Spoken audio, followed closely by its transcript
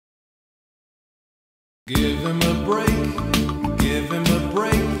Give him a break, give him a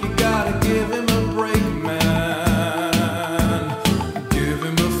break, you gotta give him a break, man. Give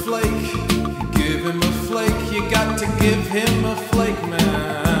him a flake, you got to give him a flake,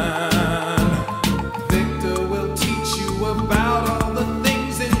 man. Victor will teach you about all the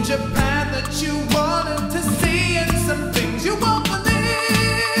things in Japan that you wanted to see and some things you won't believe.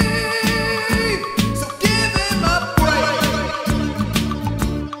 So give him a break.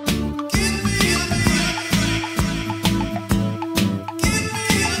 Give me a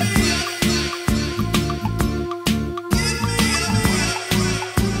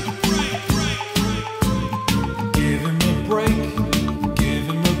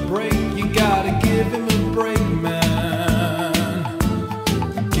Give him a break, man.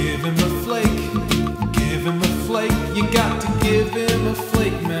 Give him a flake, you got to give him a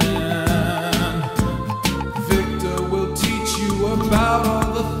flake, man. Victor will teach you about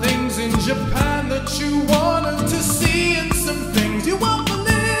all the things in Japan that you want.